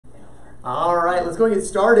All right, let's go and get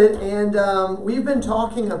started. And we've been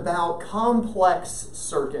talking about complex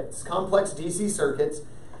circuits, complex DC circuits,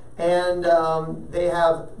 and they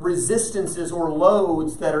have resistances or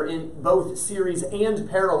loads that are in both series and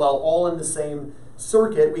parallel, all in the same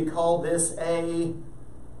circuit. We call this a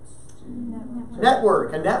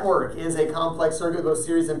network. A network is a complex circuit, both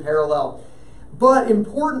series and parallel. But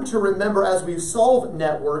important to remember as we solve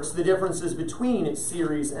networks, the differences between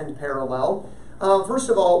series and parallel. First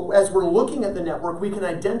of all, as we're looking at the network, we can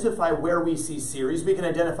identify where we see series. We can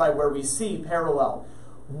identify where we see parallel.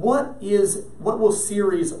 What will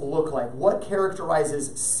series look like? What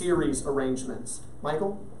characterizes series arrangements?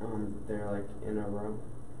 Michael? They're like in a row.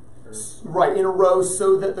 Right, in a row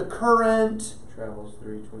so that the current Travels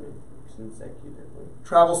through each one consecutively.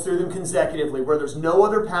 Travels through them consecutively, where there's no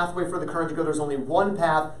other pathway for the current to go. There's only one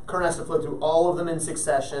path. Current has to flow through all of them in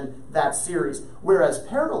succession. That's series. Whereas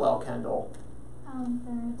parallel, Kendall, there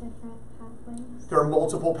are different pathways. There are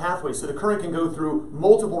multiple pathways. So the current can go through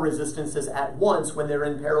multiple resistances at once when they're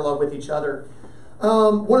in parallel with each other.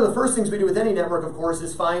 One of the first things we do with any network, of course,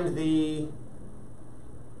 is find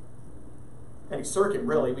any circuit,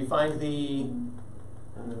 really. We find the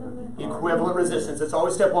equivalent resistance. It's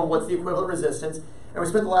always step one, what's the equivalent resistance? And we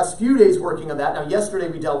spent the last few days working on that. Now, yesterday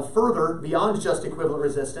we delved further beyond just equivalent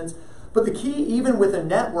resistance. But the key, even with a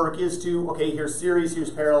network, is to, okay, here's series, here's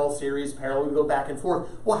parallel, series, parallel, we go back and forth.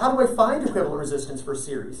 Well, how do I find equivalent resistance for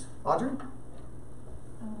series? Audrey?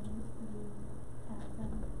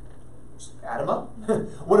 Just add them up.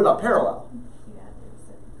 What about parallel? You add the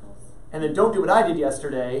reciprocals. And then don't do what I did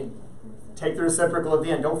yesterday. Take the reciprocal at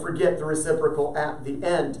the end. Don't forget the reciprocal at the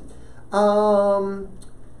end.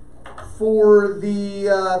 For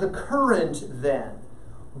the current, then,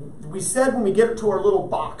 we said when we get to our little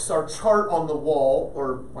box, our chart on the wall,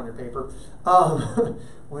 or on your paper, well,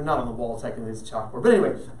 not on the wall, technically it's a chalkboard, but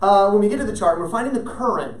anyway, when we get to the chart, we're finding the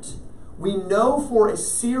current. We know for a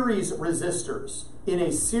series resistors, in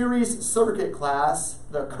a series circuit class,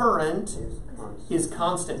 the current is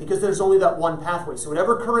constant because there's only that one pathway. So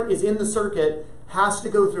whatever current is in the circuit has to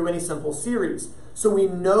go through any simple series. So we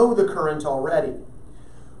know the current already.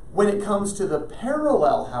 When it comes to the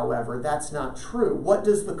parallel, however, that's not true. What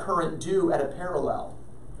does the current do at a parallel?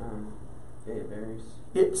 It varies.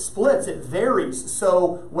 It splits, it varies.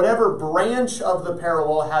 So whatever branch of the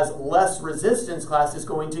parallel has less resistance class is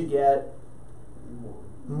going to get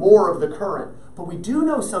more of the current. But we do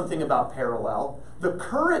know something about parallel. The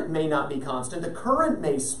current may not be constant, the current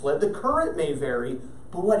may split, the current may vary,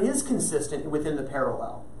 but what is consistent within the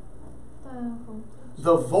parallel?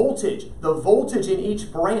 The voltage. The voltage in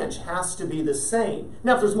each branch has to be the same.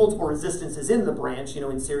 Now, if there's multiple resistances in the branch,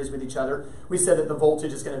 in series with each other, we said that the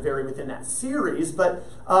voltage is going to vary within that series, but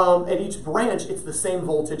at each branch, it's the same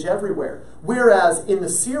voltage everywhere. Whereas in the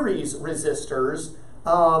series resistors,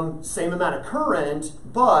 same amount of current,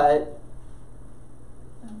 but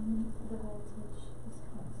the voltage is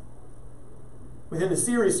constant. within the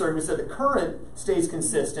series circuit, we said the current stays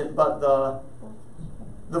consistent, but the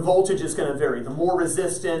voltage is going to vary. The more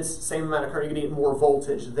resistance, same amount of current, you're going to get more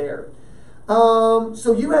voltage there.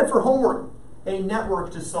 So you had for homework a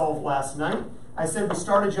network to solve last night. I said we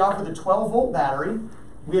started you off with a 12-volt battery.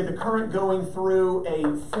 We had the current going through a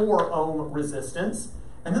 4-ohm resistance,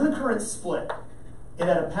 and then the current split. It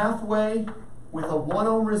had a pathway with a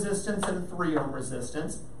 1-ohm resistance and a 3-ohm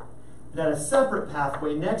resistance. It had a separate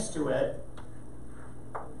pathway next to it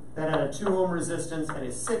that had a 2-ohm resistance and a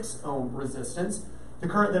 6-ohm resistance. The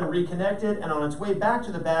current then reconnected, and on its way back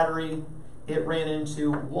to the battery, it ran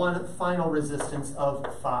into one final resistance of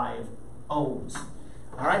 5 ohms.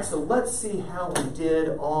 All right, so let's see how we did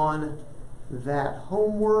on that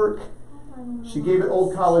homework. She gave it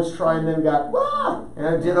old college try and then got, and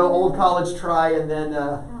I did an old college try and then,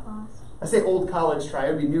 I say old college try,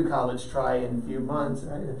 it would be new college try in a few months,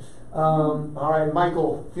 right? All right,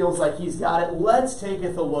 Michael feels like he's got it. Let's take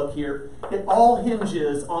a look here. It all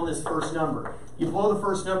hinges on this first number. You blow the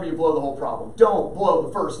first number, you blow the whole problem. Don't blow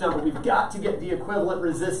the first number. We've got to get the equivalent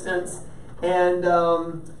resistance. And,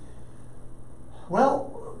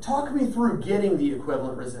 well, talk me through getting the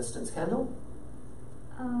equivalent resistance, Kendall.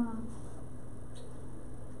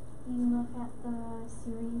 You look at the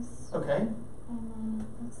series. Okay. And then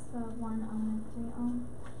it's the 1 ohm and 3 ohm.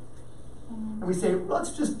 And we say,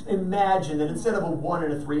 let's just imagine that instead of a 1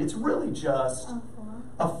 and a 3, it's really just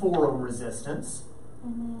a 4 ohm resistance.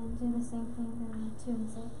 And then do the same thing in 2 and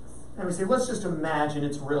 6. And we say, let's just imagine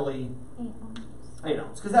it's really 8 ohms. 8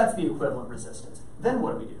 ohms, because that's the equivalent resistance. Then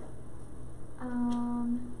what do we do?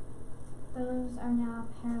 Those are now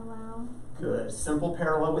parallel. Good. Simple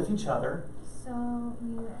parallel with each other. So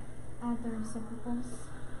you add the reciprocals.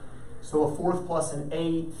 So a fourth plus an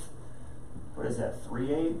eighth, what is that,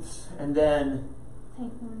 3/8? And then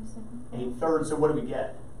Take the reciprocal. 8/3, so what do we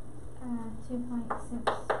get? 2.6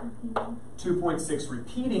 repeating. 2.6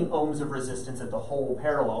 repeating ohms of resistance at the whole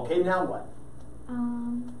parallel. Okay, now what?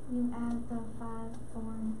 You add the 5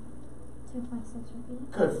 for 2.6 repeating.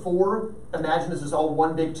 Good. 4, imagine this is all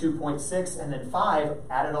one big 2.6, and then 5,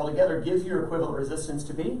 add it all together, gives your equivalent resistance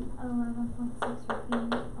to be? 11.6 repeating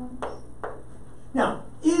ohms. Now,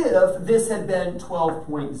 if this had been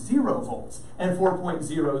 12.0 volts and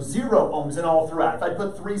 4.00 ohms and all throughout, if I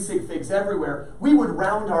put 3 sig figs everywhere, we would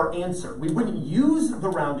round our answer. We wouldn't use the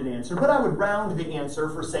rounded answer, but I would round the answer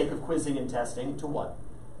for sake of quizzing and testing to what?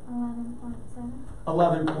 11.7.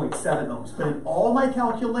 11.7 ohms. But in all my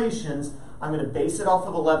calculations, I'm going to base it off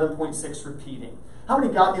of 11.6 repeating. How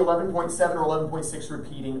many got the 11.7 or 11.6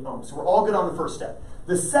 repeating ohms? So we're all good on the first step.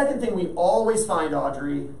 The second thing we always find,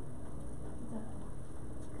 Audrey,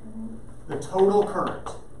 the total current.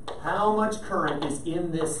 How much current is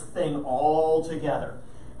in this thing all together?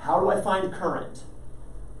 How do I find current?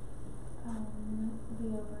 V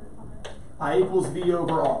over R. I equals V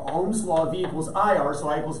over R. Ohm's law, V equals IR, so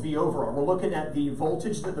I equals V over R. We're looking at the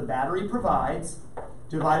voltage that the battery provides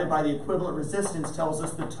divided by the equivalent resistance tells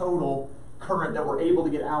us the total current that we're able to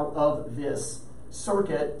get out of this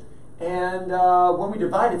circuit. And when we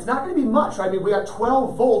divide, it's not going to be much. Right? I mean, we got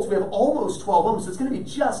 12 volts. We have almost 12 ohms, so it's going to be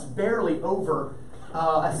just barely over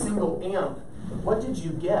a single amp. What did you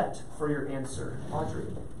get for your answer, Audrey?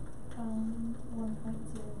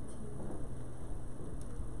 1.02.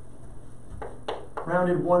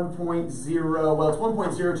 Rounded 1.0, well, it's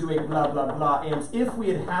 1.028 blah, blah, blah amps. If we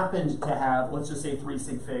had happened to have, let's just say 3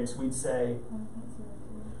 sig figs, we'd say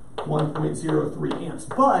 1.03 amps.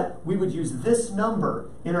 But we would use this number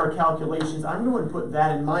in our calculations. I'm going to put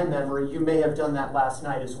that in my memory. You may have done that last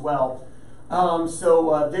night as well.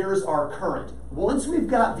 So there's our current. Once we've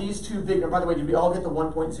got these two big, by the way, did we all get the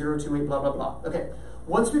 1.028 blah, blah, blah? Okay.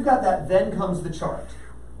 Once we've got that, then comes the chart.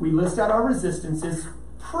 We list out our resistances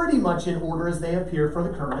pretty much in order as they appear for the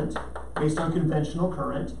current, based on conventional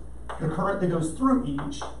current, the current that goes through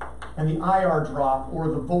each, and the IR drop, or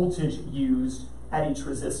the voltage used at each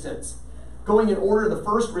resistance. Going in order, the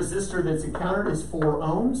first resistor that's encountered is 4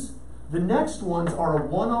 ohms. The next ones are a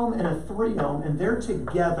 1 ohm and a 3 ohm, and they're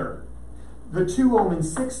together. The 2 ohm and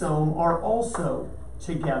 6 ohm are also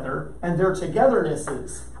together, and their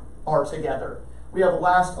togethernesses are together. We have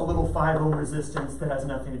last a little 5 ohm resistance that has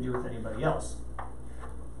nothing to do with anybody else.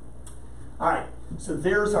 All right, so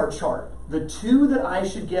there's our chart. The 2 that I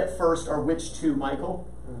should get first are which 2, Michael?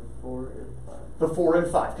 4 and 5. The 4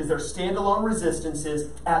 and 5, because they're standalone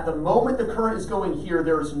resistances. At the moment the current is going here,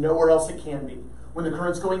 there is nowhere else it can be. When the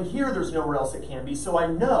current's going here, there's nowhere else it can be. So I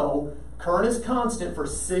know current is constant for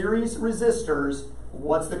series resistors.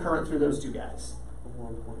 What's the current through those two guys?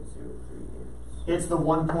 1.03 amps. It's the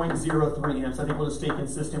 1.03 amps. I think we'll just stay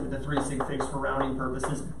consistent with the 3 sig figs for rounding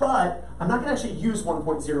purposes. But I'm not going to actually use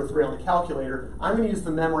 1.03 on the calculator. I'm going to use the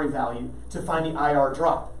memory value to find the IR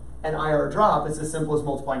drop. And IR drop is as simple as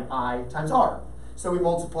multiplying I times R. So we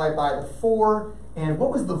multiply by the 4. And what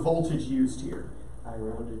was the voltage used here? I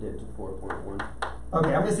rounded it to 4.1.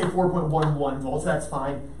 Okay, I'm going to say 4.11 volts. That's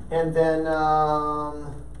fine. And then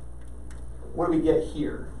what do we get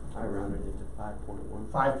here? I rounded it to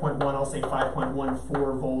 5.1. 5.1, I'll say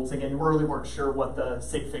 5.14 volts. Again, we really weren't sure what the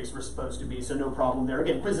sig figs were supposed to be, so no problem there.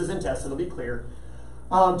 Again, quizzes and tests, it'll be clear.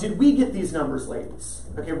 Did we get these numbers, ladies?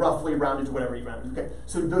 Okay, roughly rounded to whatever you rounded. Okay,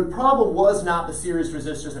 so the problem was not the series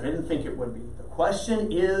resistors, and I didn't think it would be. The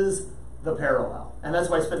question is the parallel. And that's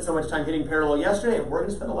why I spent so much time hitting parallel yesterday, and we're going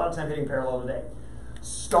to spend a lot of time hitting parallel today.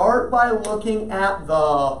 Start by looking at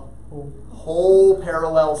the whole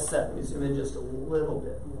parallel set. Let me zoom in just a little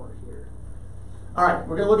bit more here. All right,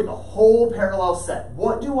 we're going to look at the whole parallel set.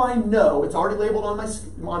 What do I know? It's already labeled on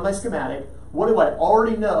my schematic. What do I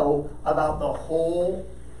already know about the whole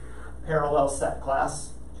parallel set,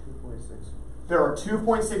 class? 2.6. There are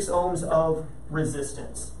 2.6 ohms of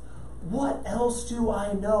resistance. What else do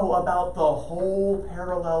I know about the whole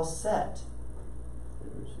parallel set?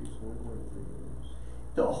 It receives 1.3 amps.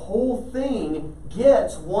 The whole thing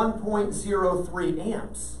gets 1.03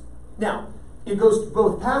 amps. Now, it goes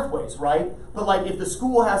both pathways, right? But like if the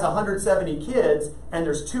school has 170 kids and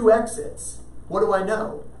there's 2 exits, what do I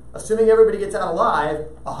know? Assuming everybody gets out alive,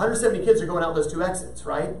 170 kids are going out those 2 exits,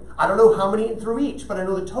 right? I don't know how many through each, but I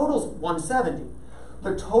know the total's 170.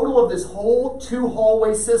 The total of this whole 2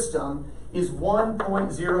 hallway system is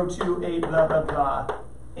 1.028 blah, blah, blah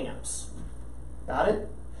amps. Got it?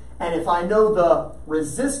 And if I know the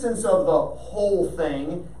resistance of the whole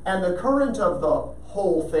thing and the current of the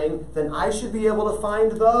whole thing, then I should be able to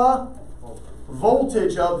find the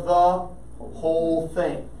voltage of the whole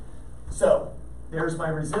thing. So there's my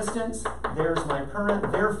resistance, there's my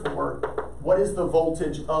current, therefore, what is the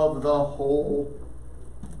voltage of the whole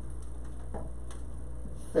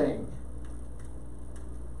thing?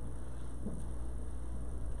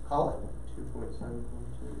 Call it.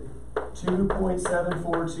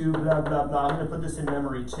 2.742, blah, blah, blah. I'm going to put this in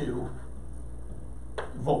memory too.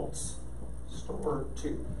 Volts. Store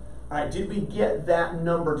 2. All right, did we get that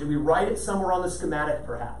number? Did we write it somewhere on the schematic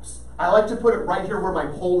perhaps? I like to put it right here where my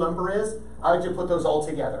whole number is. I like to put those all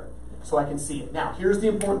together so I can see it. Now, here's the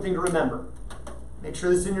important thing to remember. Make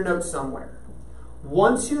sure this is in your notes somewhere.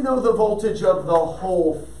 Once you know the voltage of the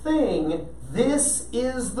whole thing, this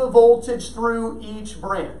is the voltage through each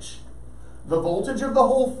branch. The voltage of the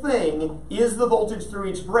whole thing is the voltage through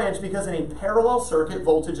each branch because in a parallel circuit,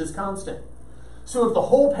 voltage is constant. So if the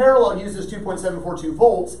whole parallel uses 2.742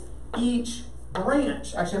 volts, each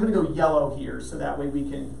branch, actually I'm going to go yellow here so that way we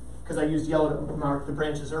can, because I used yellow to mark the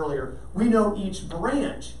branches earlier, we know each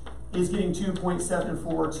branch is getting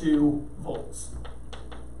 2.742 volts.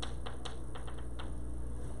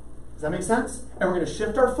 Does that make sense? And we're going to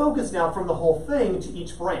shift our focus now from the whole thing to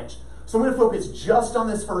each branch. So I'm going to focus just on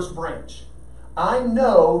this first branch. I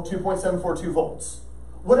know 2.742 volts.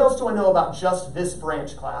 What else do I know about just this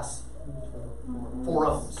branch, class? 4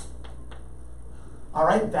 ohms. All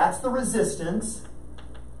right, that's the resistance.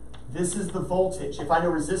 This is the voltage. If I know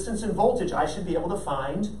resistance and voltage, I should be able to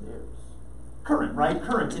find current, right?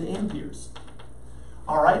 Current in amperes.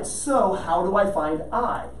 All right, so how do I find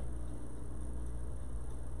I?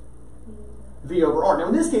 V over R. Now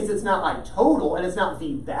in this case, it's not I total, and it's not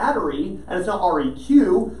V battery, and it's not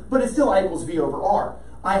REQ, but it's still I equals V over R.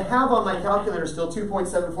 I have on my calculator still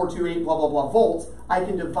 2.7428 blah, blah, blah volts. I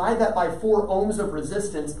can divide that by 4 ohms of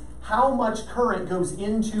resistance. How much current goes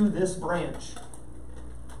into this branch?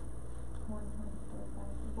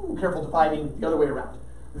 Ooh, careful dividing the other way around.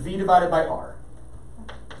 V divided by R.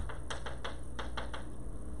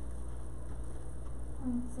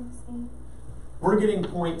 0.68. We're getting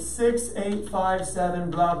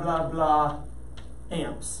 0.6857 blah, blah, blah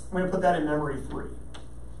amps. I'm going to put that in memory 3.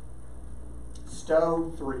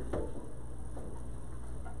 Stow 3.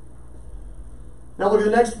 Now look at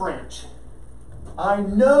the next branch. I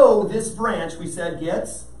know this branch, we said,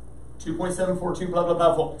 gets 2.742 blah, blah,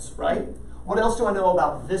 blah volts, right? What else do I know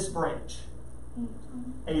about this branch?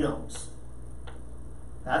 8 ohms.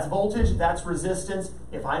 That's voltage, that's resistance.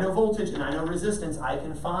 If I know voltage and I know resistance, I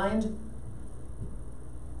can find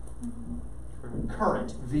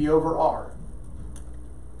current, V over R.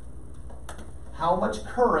 How much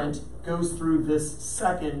current goes through this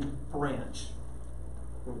second branch?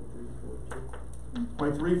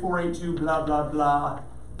 0.3482 blah, blah, blah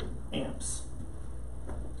amps.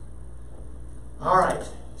 All right,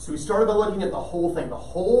 so we started by looking at the whole thing. The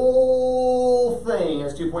whole thing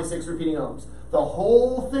has 2.6 repeating ohms. The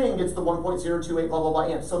whole thing gets the 1.028 blah, blah, blah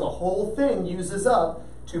amps. So the whole thing uses up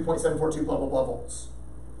 2.742 blah, blah, blah volts.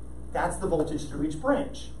 That's the voltage through each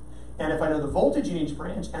branch. And if I know the voltage in each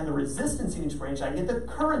branch and the resistance in each branch, I get the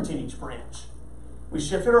current in each branch. We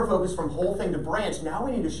shifted our focus from whole thing to branch. Now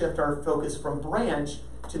we need to shift our focus from branch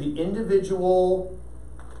to the individual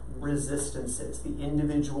resistances, the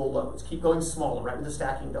individual loads. Keep going smaller, right, with the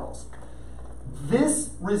stacking dolls.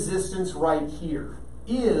 This resistance right here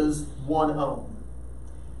is 1 ohm.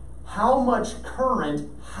 How much current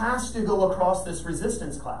has to go across this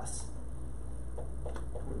resistance class?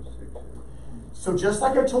 So just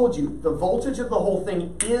like I told you, the voltage of the whole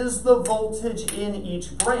thing is the voltage in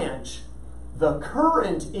each branch. The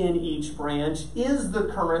current in each branch is the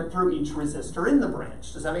current through each resistor in the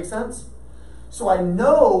branch. Does that make sense? So I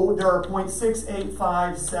know there are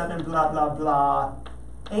 0.6857 blah, blah, blah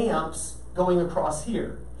amps going across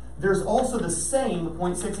here. There's also the same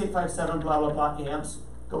 0.6857 blah, blah, blah amps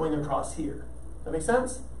going across here. Does that make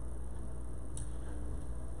sense?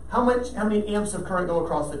 How many amps of current go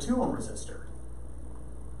across the 2 ohm resistor?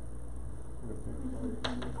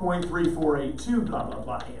 0.3482 blah, blah,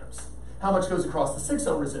 blah amps. How much goes across the 6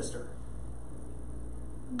 ohm resistor?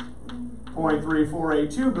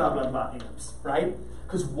 0.3482 blah, blah, blah amps, right?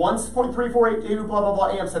 Because once 0.3482 blah, blah, blah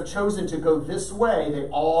amps have chosen to go this way, they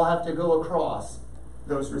all have to go across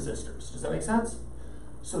those resistors. Does that make sense?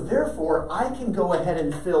 So therefore, I can go ahead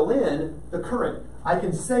and fill in the current. I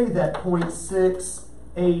can say that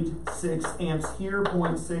 0.686 amps here,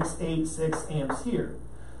 0.686 amps here.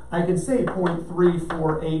 I can say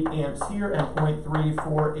 0.348 amps here and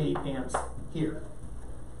 0.348 amps here.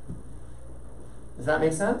 Does that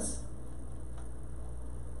make sense?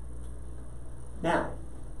 Now,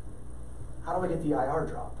 How do I get the IR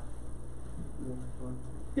drop? Multiply.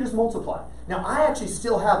 You just multiply. Now, I actually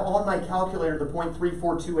still have on my calculator the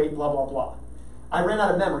 0.3428 blah, blah, blah. I ran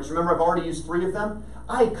out of memories. Remember, I've already used 3 of them.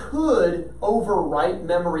 I could overwrite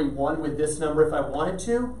memory 1 with this number if I wanted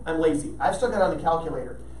to. I'm lazy. I've still got it on the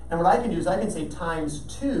calculator. And what I can do is I can say times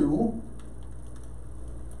 2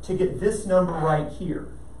 to get this number right here.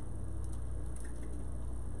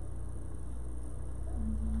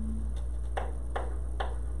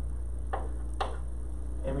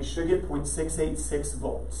 And we should get 0.686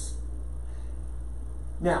 volts.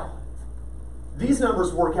 Now, these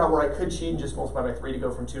numbers work out where I could cheat and just multiply by 3 to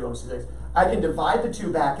go from 2 ohms to 6. I can divide the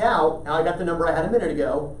 2 back out. Now I got the number I had a minute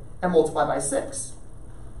ago and multiply by 6.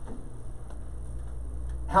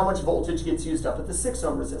 How much voltage gets used up at the 6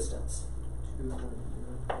 ohm resistance?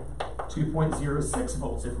 2.06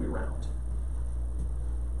 volts if we round.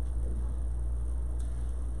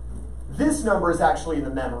 This number is actually in the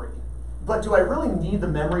memory. But do I really need the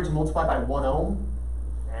memory to multiply by 1 ohm?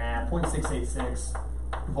 0.686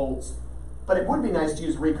 volts. But it would be nice to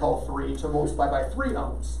use recall 3 to multiply by 3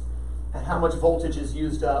 ohms. And how much voltage is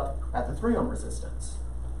used up at the 3 ohm resistance?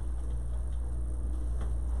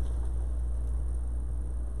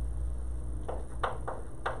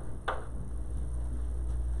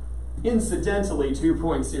 Incidentally,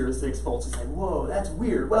 2.06 volts is like, whoa, that's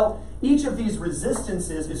weird. Well, each of these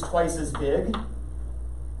resistances is twice as big.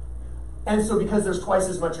 And so because there's twice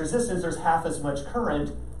as much resistance, there's half as much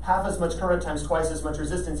current. Half as much current times twice as much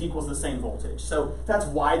resistance equals the same voltage. So that's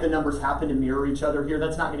why the numbers happen to mirror each other here.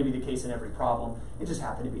 That's not going to be the case in every problem. It just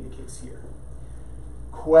happened to be the case here.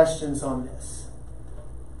 Questions on this?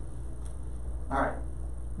 All right.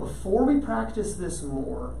 Before we practice this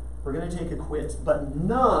more, we're going to take a quiz, but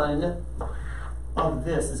none of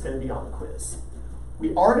this is going to be on the quiz.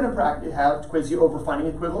 We are going to quiz you over finding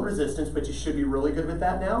equivalent resistance, but you should be really good with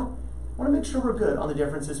that now. I want to make sure we're good on the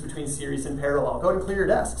differences between series and parallel. Go ahead and clear your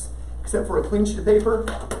desks, except for a clean sheet of paper,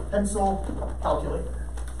 pencil, calculator.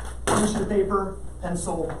 Clean sheet of paper,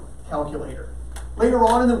 pencil, calculator. Later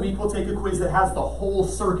on in the week, we'll take a quiz that has the whole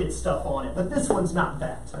circuit stuff on it, but this one's not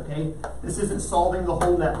that, okay? This isn't solving the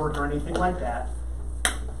whole network or anything like that.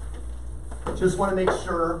 Just want to make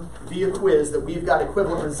sure via quiz that we've got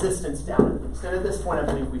equivalent resistance down at least. And at this point, I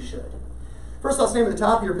believe we should. First, I'll name at the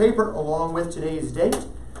top of your paper along with today's date,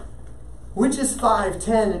 which is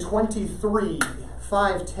 5/10/23.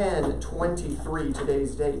 5/10/23,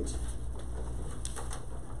 today's date.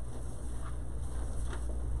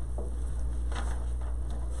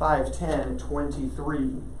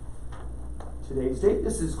 Today's date.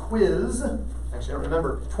 This is quiz. Actually, I don't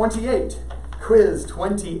remember. 28. Quiz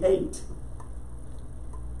 28.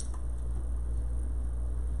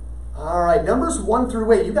 All right, numbers 1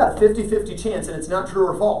 through 8, you've got a 50-50 chance, and it's not true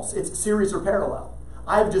or false. It's series or parallel.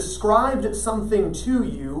 I've described something to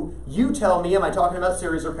you. You tell me, am I talking about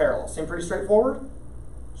series or parallel? Seem pretty straightforward?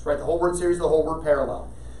 Just write the whole word series, the whole word parallel.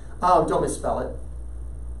 Don't misspell it.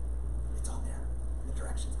 It's on there, in the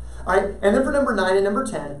directions. All right, and then for number 9 and number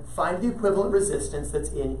 10, find the equivalent resistance that's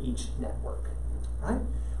in each network. All right?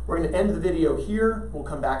 We're going to end the video here. We'll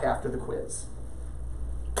come back after the quiz.